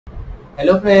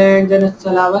Hello friends and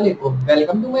Assalamualaikum.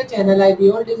 Welcome to my channel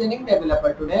Designing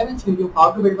Developer. Today I will show you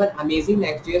how to build one amazing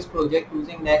Next.js project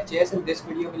using Next.js, and this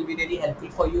video will be really helpful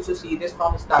for you. So see this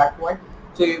from start to end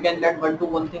so you can learn one to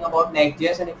one thing about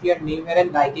Next.js. And if you are new here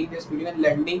and liking this video and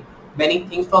learning many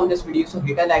things from this video, so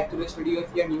hit a like to this video.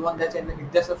 If you are new on the channel,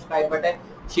 hit the subscribe button.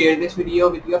 Share this video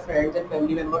with your friends and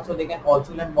family members so they can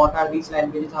also learn what are these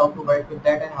languages, how to work with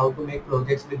that, and how to make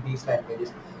projects with these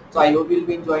languages. So I hope you'll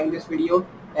be enjoying this video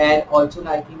and also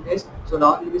liking this. So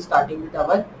now we'll be starting with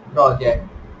our project.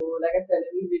 So like I told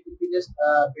you, we will be just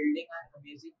building an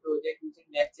amazing project using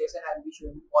Next.js, and I'll be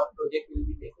showing you what project we'll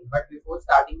be making. But before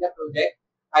starting the project,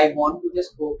 I want to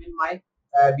just open my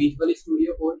Visual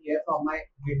Studio Code here from my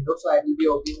window. So I will be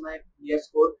opening my VS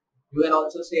Code. You can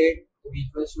also say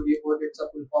Visual Studio Code. It's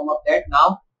a full form of that.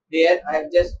 Now there I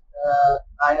have just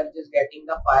getting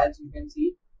the files. You can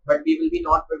see, but we will be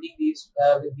not putting these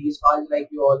with these files like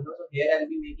you all know. So here I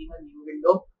will be making a new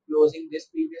window, closing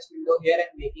this previous window here, and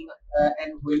making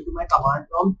and going to my command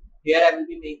prompt. Here I will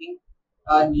be making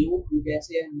a new, you can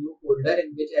say a new folder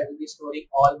in which I will be storing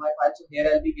all my files. So here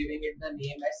I will be giving it the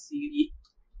name as CD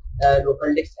local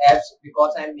disk apps,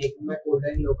 because I am making my folder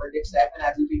in local disk app, and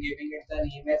I will be giving it the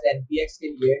name as npx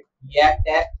create react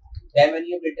app. Then when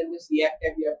you have written this react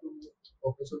app, you have to move.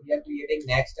 Okay, so we are creating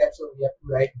next app, so we have to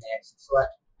write next. So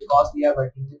because we are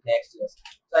working with Next.js,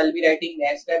 so I'll be writing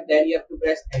next app. Then you have to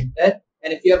press enter.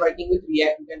 And if you are working with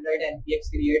React, you can write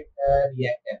npx create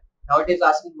react app. Now it is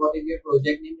asking what is your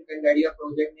project name. You can write your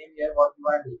project name here, what you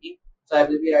are making. So I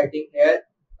will be writing here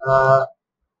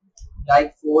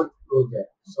like fourth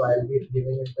project. So I'll be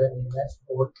giving it the name as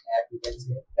fourth app. You can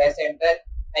say press enter,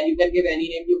 and you can give any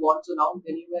name you want. So now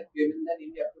when you have given the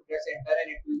name, you have to press enter,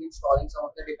 and it will be installing some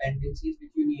of the dependencies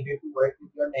which you needed to work with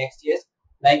your Next.js,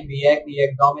 like React,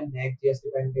 React DOM, and Next.js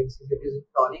dependencies. It is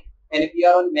installing. And if you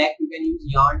are on Mac, you can use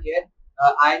Yarn here.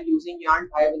 I am using Yarn.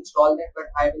 I have installed that, but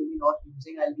I will be not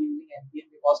using. I'll be using npm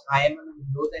because I am on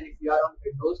Windows. And if you are on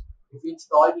Windows, if you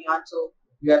install Yarn, so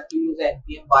you have to use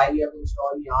npm while you have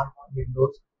installed Yarn on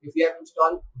Windows. If you have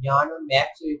installed Yarn on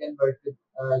Mac, so you can work with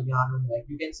Yarn on Mac.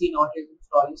 You can see now it is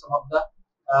installing some of the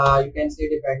you can say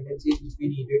dependencies which we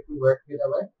needed to work with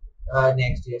our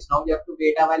Next.js. Now we have to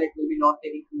wait a while. It will be not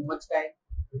taking too much time.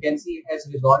 You can see it has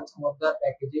resolved some of the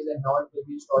packages, and now it will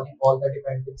be installing all the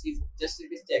dependencies. Just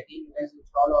it is checking. It has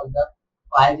installed all the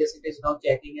files. Just it is now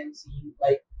checking and seeing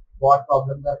like what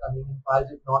problems are coming in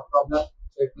files. If not problem,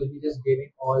 so it will be just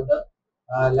giving all the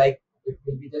like it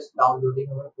will be just downloading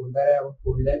our folder, and our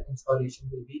folder installation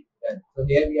will be done. So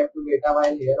here we have to wait a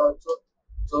while here also.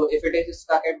 So if it is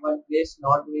stuck at one place,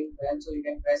 not doing well, so you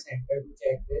can press enter to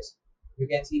check this. You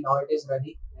can see now it is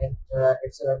running, and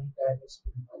it's running and it's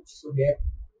pretty much. So here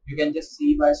you can just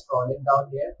see by scrolling down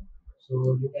here. So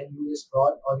you can use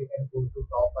scroll, or you can go to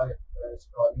top by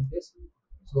scrolling this.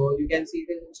 So you can see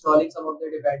it is installing some of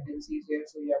the dependencies here.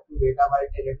 So you have to wait a while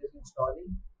till it is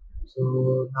installing.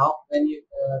 So now when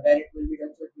it will be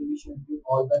done, so it will be showing you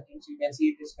all the things. You can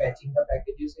see it is fetching the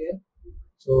packages here.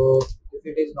 So if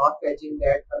it is not fetching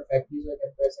that perfectly, so you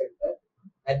can press enter,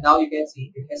 and now you can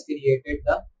see it has created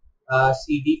the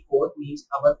CD4, means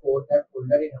our fourth app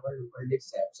folder in our local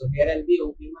disk app. So here I'll be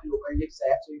opening my local disk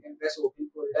app. So you can press open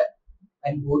folder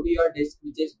and go to your disk,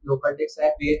 which is local disk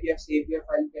app, where you have saved your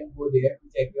file. You can go there to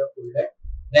check your folder.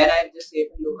 Then I have just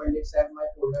saved in local disk app my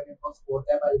folder. It was fourth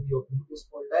app. I'll be opening this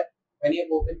folder. When you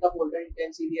have opened the folder, you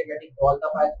can see we are getting all the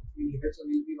files which we needed. So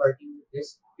we'll be working with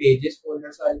this pages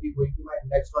folder. So I'll be going to my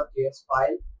index.js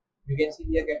file. You can see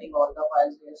we are getting all the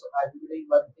files here. So I'll be doing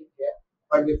one thing here.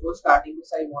 But before starting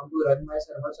this, I want to run my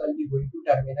server. So I'll be going to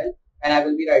terminal, and I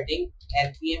will be writing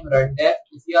npm run dev.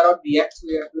 If you are on React, so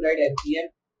you have to write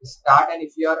npm start, and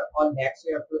if you are on Next,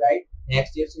 so you have to write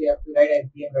Next.js, so you have to write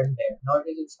npm run dev. Now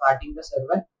it is starting the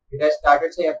server. It has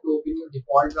started, so you have to open your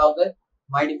default browser.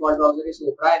 My default browser is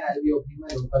Opera, and I'll be opening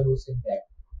my localhost in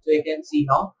that. So you can see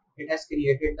now it has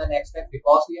created the next step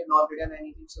because we have not written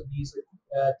anything. So these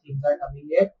things are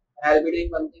coming here. And I'll be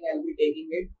doing one thing. I'll be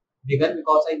taking it bigger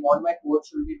because I want my code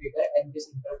should be bigger and this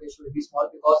interface should be small,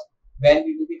 because when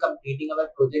we will be completing our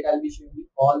project, I'll be showing you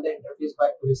all the interface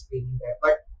by full screening that.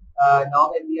 But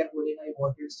now when we are coding, I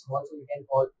want it small, so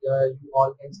you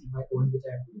all can see my code which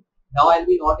I am doing. Now I'll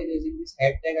be not erasing this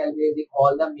head tag. I'll be erasing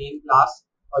all the main class,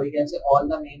 or you can say all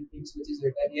the main things which is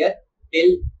written here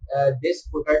till this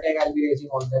footer tag. I'll be erasing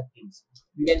all the things.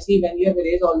 You can see when you have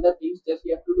erased all the things, just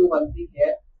you have to do one thing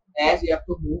here. As you have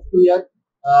to move to your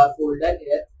folder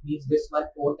here, means this one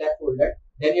fourth app folder.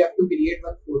 Then you have to create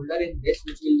one folder in this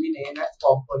which will be named as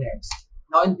components.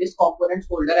 Now in this components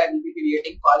folder, I will be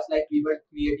creating files like we were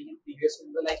creating in previous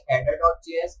window, like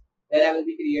header.js, Then I will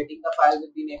be creating the file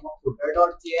with the name of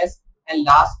footer.js, and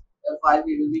last file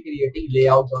we will be creating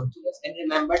layout.js. And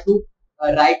remember to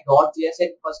write .js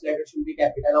and first letter should be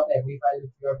capital of every file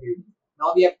which you are building.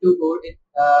 Now we have to go in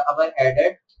our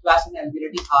header class, and I'll be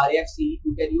writing RAFCE.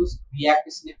 You can use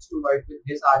React snips to work with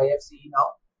this RAFCE now.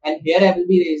 And here I will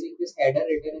be raising this header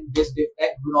written in this div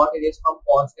tag. Do not erase from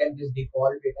const and this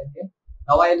default written here.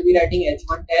 Now I will be writing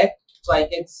h1 tag so I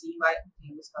can see my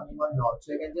thing is coming or not.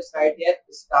 So you can just write here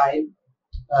style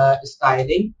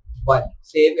styling 1.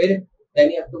 Save it.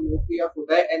 Then you have to move to your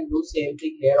footer and do same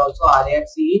thing here also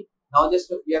RAFCE. Now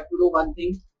just you have to do one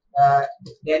thing.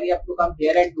 Then you have to come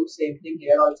here and do same thing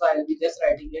here also. I will be just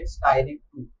writing here styling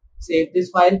 2. Save this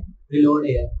file. Reload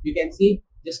here. You can see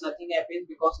just nothing happens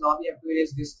because now we have to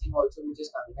erase this thing also which is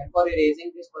coming. And for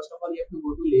erasing this, first of all you have to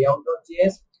go to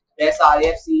layout.js. Press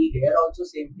RAFCE here also,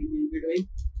 same thing we will be doing.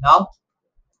 Now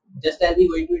just I'll be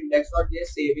going to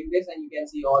index.js, saving this, and you can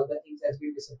see all the things has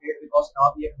been disappeared because now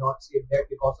we have not saved that.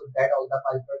 Because of that all the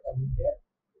files are coming here.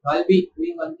 Now I'll be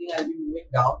doing one thing. I'll be moving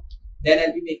down, then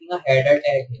I'll be making a header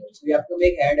tag here. So we have to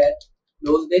make header,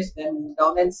 close this, then move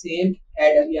down, and same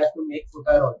header we have to make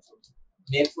footer also.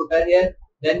 Make footer here.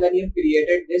 Then when you've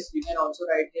created this, you can also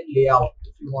write here layout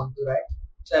if you want to write.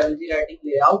 So I will be writing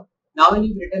layout. Now when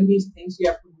you've written these things, you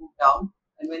have to move down.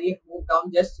 And when you move down,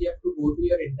 just you have to go to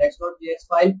your index.js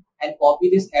file and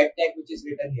copy this head tag which is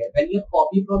written here. When you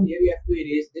copy from here, you have to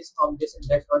erase this from this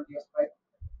index.js file.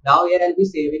 Now here I'll be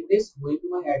saving this, going to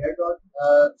my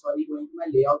going to my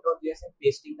layout.js and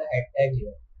pasting the head tag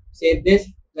here. Save this.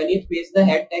 When you paste the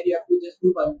head tag, you have to just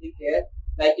do one thing here.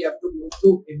 Like you have to move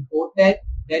to import tag.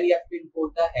 Then you have to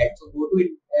import the head. So go to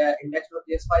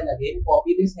index.js file again,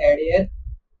 copy this head here.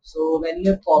 So when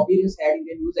you have copied this head, you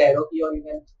can use arrow key or you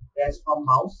can press from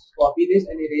mouse. Copy this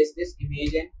and erase this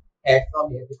image and head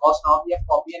from here because now we have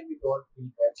copy and we don't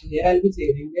need that. So here I'll be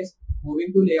saving this,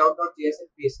 moving to layout.js and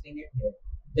pasting it here.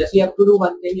 Just you have to do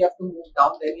one thing, you have to move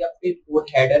down, then you have to import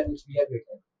header which we have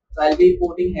written. So I'll be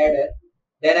importing header,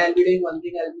 then I'll be doing one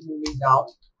thing, I'll be moving down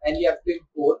and you have to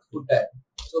import footer.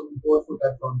 So import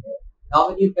footer from here. Now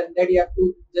when you've done that, you have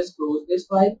to just close this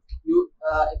file.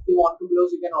 If you want to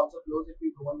close, you can also close. If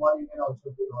you don't want, you can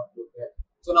also do not close there.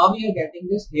 So now we are getting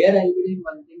this. Here I'll be doing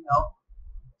one thing now.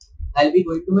 I'll be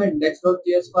going to my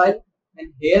index.js file,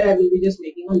 and here I will be just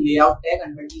making a layout tag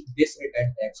underneath this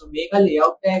return tag. So make a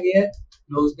layout tag here,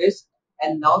 close this,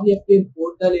 and now we have to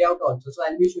import the layout also. So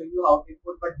I'll be showing you how to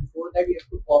import, but before that you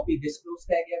have to copy this close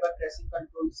tag here by pressing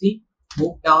Ctrl C.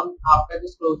 Move down after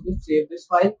this, close this, save this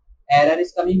file. Error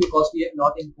is coming because we have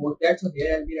not imported that. So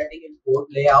here I'll be writing import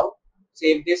layout.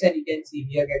 Save this and you can see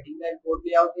we are getting the import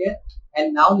layout here.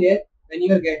 And now here when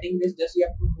you are getting this, just you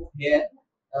have to move here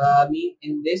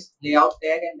in this layout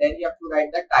tag, and then you have to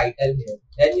write the title here.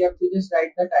 Then you have to just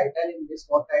write the title in this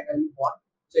what title you want.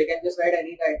 So you can just write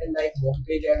any title like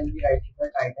homepage. I will be writing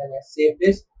the title as. Save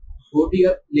this. Go to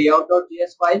your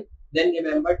layout.js file. Then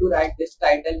remember to write this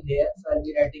title here. So I'll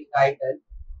be writing title.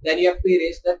 Then you have to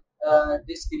erase the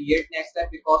this create next step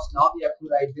because now we have to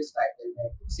write this title.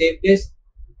 Right? Save this,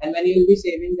 and when you will be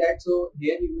saving that, so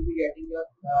here you will be getting your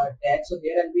tag. So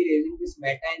here I'll be raising this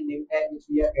meta and link tag which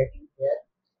we are getting here.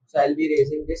 So I'll be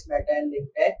raising this meta and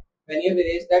link tag. When you have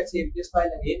erased that, save this file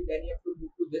again. Then you have to move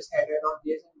to this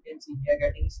header.js, and you can see we are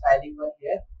getting styling one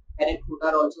here, and in footer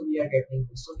also we are getting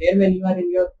this. So here when you are in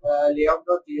your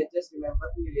layout.js, just remember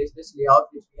to erase this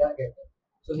layout which we are getting.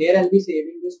 So here I'll be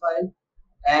saving this file.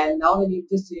 And now when you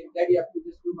just save that, you have to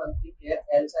just do one thing here,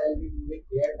 else I will be moving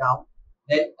here down.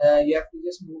 Then you have to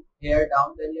just move here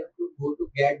down, then you have to go to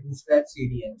get bootstrap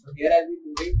CDN. So here I'll be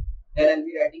moving, then I'll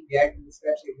be writing get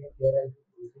bootstrap CDN. Here I'll be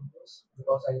using this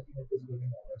because I think it is giving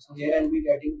error. So here I'll be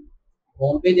getting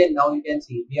homepage, and now you can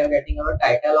see we are getting our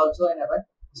title also and our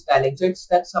styling. So it's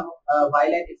that some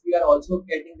while, and if you are also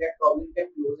getting that problem, you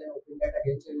can close and open that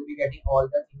again. So you'll be getting all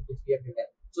the things which we have written.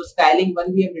 So styling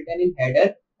 1 we have written in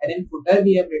header. And in footer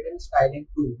we have written styling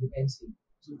 2, you can see.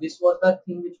 So this was the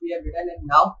thing which we have written, and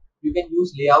now you can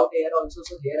use layout here also.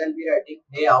 So here I'll be writing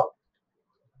layout.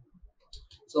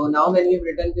 So now when you've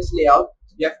written this layout,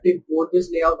 you have to import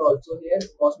this layout also here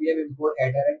because we have import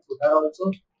header and footer also.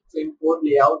 So import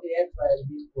layout here. So I'll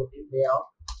be importing layout.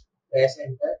 Press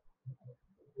enter.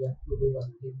 You have to do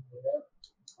one thing here.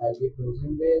 I'll be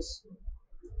closing this.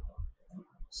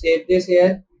 Save this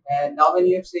here. And now when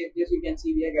you have saved this, you can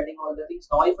see we are getting all the things.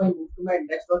 Now if I move to my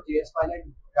index.js file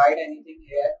and write anything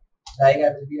here, like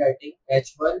I will be writing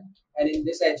h1, and in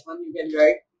this h1 you can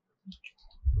write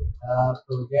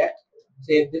project.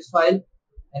 Save this file,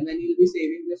 and when you will be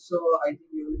saving this, so I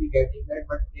think you will be getting that.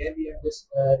 But here we have this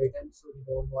written, so we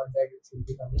don't want that, it should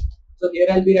be coming. So here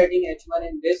I'll be writing h1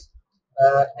 in this,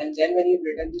 And then when you've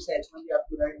written this H1, you have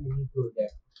to write mini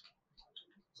project.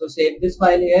 So save this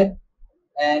file here,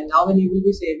 and now when you will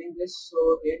be saving this,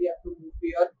 so here you have to move to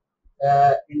your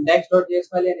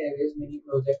index.js file, and here is mini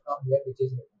project from here, which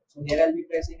is written. So here I'll be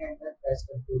pressing enter, press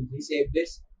Ctrl V, save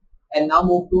this, and now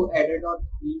move to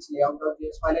header.means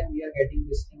layout.js file, and we are getting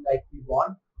this thing like we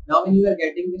want. Now when you are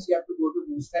getting this, you have to go to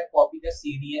Bootstrap, copy the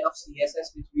CDN of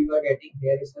CSS which we were getting.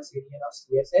 Here is the CDN of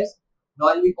CSS. Now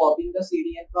I'll be copying the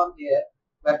CDN from here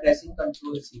by pressing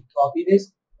Ctrl C. Copy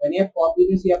this. When you have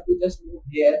copied this, you have to just move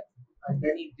here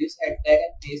underneath this head tag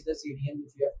and paste the CDN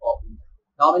which you have copied.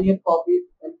 Now when you have copied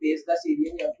and paste the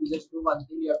CDN, you have to just do one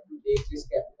thing. You have to take this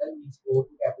capital, means go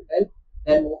to capital,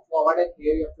 then move forward, and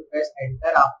here you have to press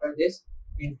enter after this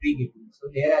intriguity. So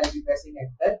here I'll be pressing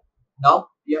enter. Now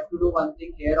you have to do one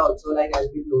thing here also, like I'll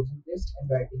be closing this and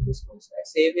writing this code stack.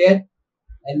 Save here,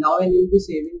 and now when you will be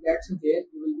saving that, so here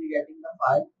you will be getting the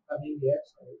file coming here.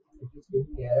 So it is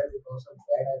giving error because of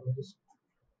that. I will just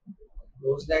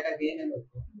close that again and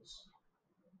open this.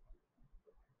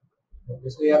 Okay,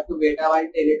 so you have to wait a while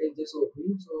till it is just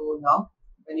opening. So now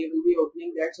when you will be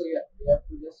opening that, so you have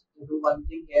to just do one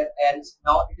thing here, else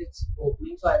now it is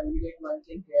opening. So I will be doing one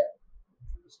thing here.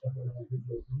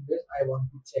 I want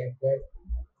to check that.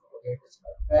 Okay, it is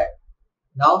perfect.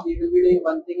 Now we will be doing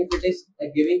one thing. If it is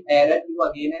giving error you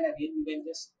again and again, we can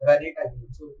just run it again.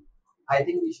 So I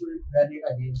think we should run it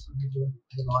again, so we do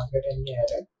not get any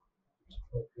error.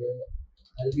 Okay,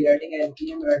 I'll be writing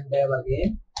npm run dev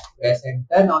again. Press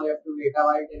enter. Now you have to wait a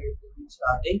while till it will be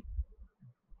starting.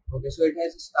 Okay, so it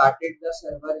has started the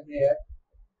server here.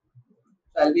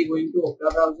 So I'll be going to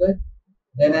Opera browser.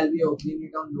 Then I'll be opening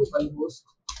it on localhost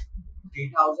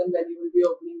 3000. When you will be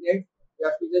opening it, you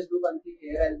have to just do one thing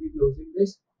here. I'll be closing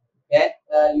this. Then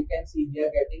you can see we are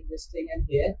getting this thing, and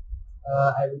here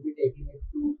I will be taking it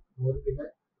to more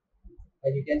bigger.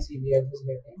 And you can see we are just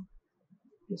getting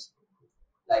this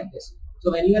like this.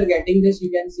 So when you are getting this,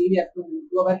 you can see we have to move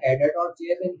to our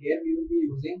header.js, and here we will be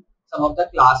using some of the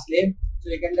class name. So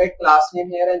you can write class name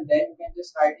here, and then you can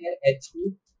just write here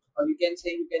h2, or you can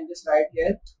say you can just write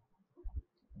here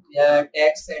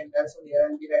text center. So here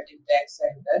I'll be writing text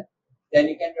center. Then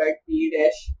you can write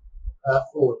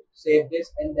p-4. Save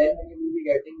this, and then when you will be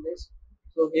getting this,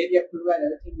 so here you have to do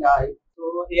another thing like. So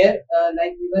here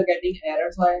like we were getting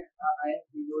error, so I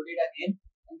reloaded again.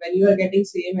 And when you are getting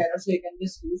same error, so you can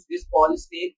just use this call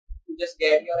state to just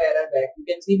get your error back. You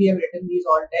can see we have written these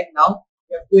all tag. Now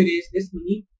you have to erase this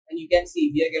mini, and you can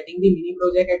see we are getting the mini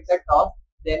project at the top.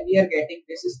 Then we are getting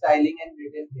this styling and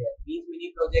written here. Means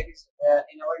mini project is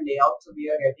in our layout, so we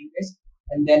are getting this,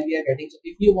 and then we are getting. So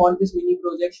if you want this mini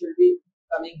project should be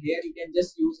coming here, you can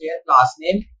just use here class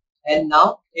name, and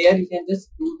now here you can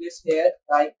just do this here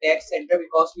like text center,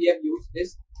 because we have used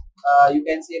this. You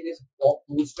can say this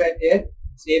bootstrap here.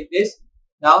 Save this.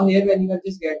 Now here when you are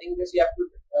just getting this, you have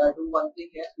to do one thing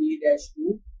here,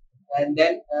 p-2, and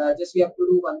then just you have to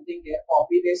do one thing here,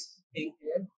 copy this thing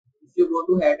here. If you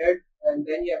go to header, and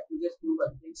then you have to just do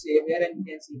one thing, save here, and you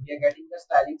can see we are getting the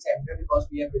styling center because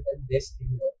we have written this thing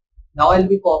here. Now I'll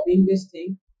be copying this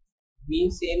thing,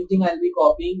 means same thing I'll be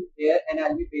copying here, and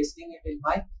I'll be pasting it in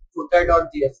my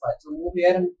footer.js file. So move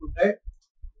here and footer,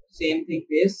 same thing,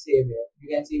 paste, save here. You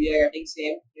can see we are getting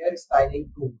same here, styling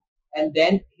 2. And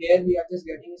then here we are just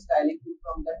getting styling 2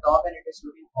 from the top, and it is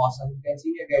looking awesome. You can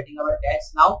see we are getting our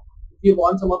text. Now if you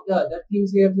want some of the other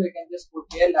things here, so you can just put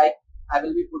here, like I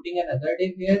will be putting another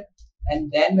div here, and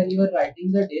then when you are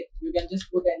writing the div, you can just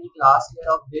put any class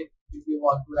here of div if you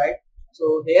want to write.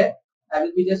 So here I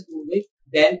will be just moving.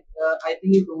 Then I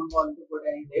think you don't want to put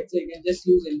any div, so you can just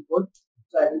use input.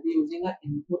 So I will be using an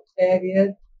input tag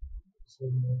here. So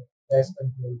press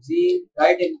Ctrl Z,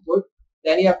 write input.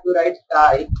 Then you have to write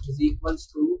type is equals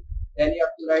to, then you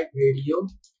have to write radio,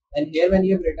 and here when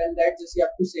you have written that, just you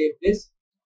have to save this.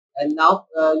 And now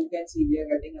you can see we are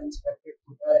getting unexpected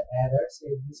footer error.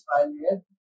 Save this file here.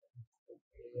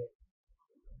 Okay.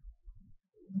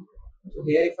 So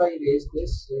here if I erase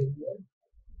this, save here,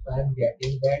 so I am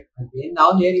getting that again.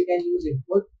 Now here you can use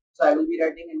input. So I will be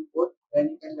writing input,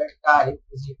 then you can write type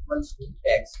is equals to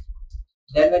text.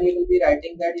 Then when you will be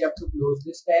writing that, you have to close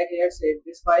this tag here, save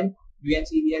this file. You can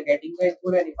see we are getting the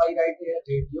input, and if I write here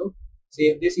radio,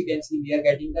 save this, you can see we are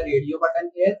getting the radio button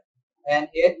here, and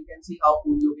here you can see how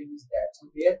cool looking is that. So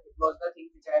here it was the thing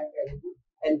which I am telling you,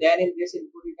 and then in this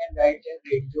input you can write here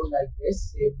radio like this,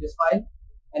 save this file,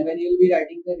 and when you will be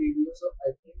writing the radio, so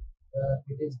I think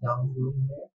it is down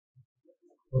here.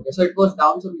 Okay, so it was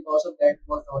down, so because of that it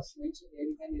was not showing. So here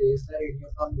you can erase the radio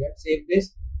from here, save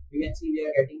this. You can see we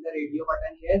are getting the radio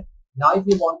button here. Now if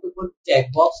you want to put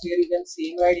checkbox here, you can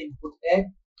same write input tag,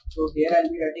 So here I'll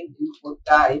be writing input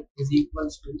type is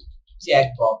equals to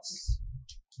checkbox.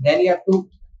 Then you have to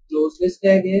close this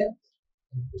tag here.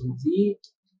 G,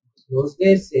 close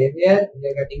this, save here, we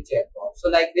are getting checkbox. So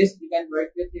like this you can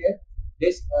work with here.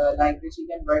 This like this you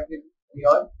can work with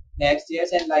your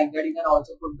Next.js, and like that you can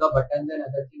also put the buttons and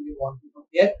other things you want to put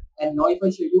here. And now if I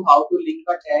show you how to link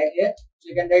a tag here, so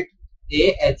you can write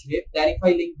href. Then if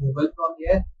I link Google from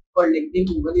here, for linking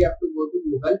Google you have to go to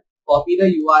Google, copy the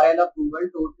URL of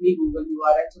Google, totally Google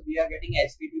URL. So we are getting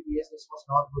HTTPS, this was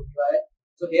not good URL.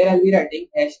 So here I'll be writing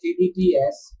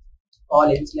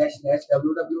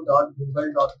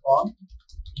https://www.google.com.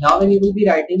 Now when you will be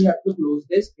writing, you have to close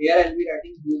this. Here I'll be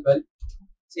writing Google,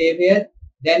 save here.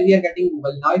 Then we are getting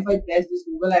Google. Now if I press this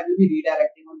Google, I will be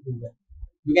redirecting on Google.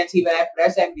 You can see when I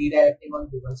press, I'm redirecting on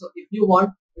Google. So if you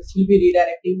want, this will be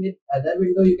redirecting with other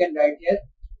window. You can write here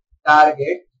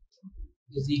target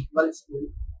is equals to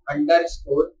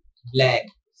underscore blank.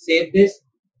 Save this,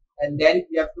 and then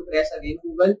you have to press again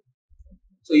Google.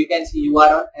 So you can see you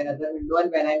are on another window, and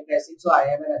when I'm pressing, so I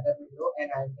have another window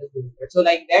and I'm just doing it. So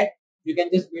like that, you can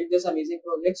just build this amazing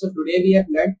project. So today we have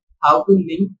learned how to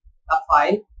link a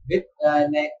file with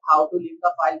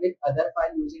other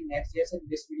file using Next.js, and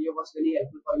this video was really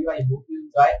helpful for you. I hope you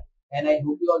enjoy, and I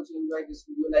hope you also enjoy this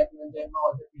video like you enjoyed my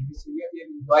other previous video. If you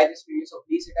have enjoyed this video, so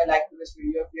please hit a like to this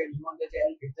video. If you are new on the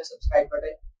channel, hit the subscribe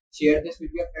button, share this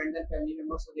with your friends and family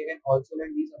members so they can also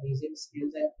learn these amazing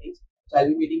skills and things. So I'll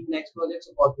be meeting the next project.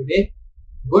 So for today,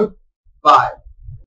 goodbye.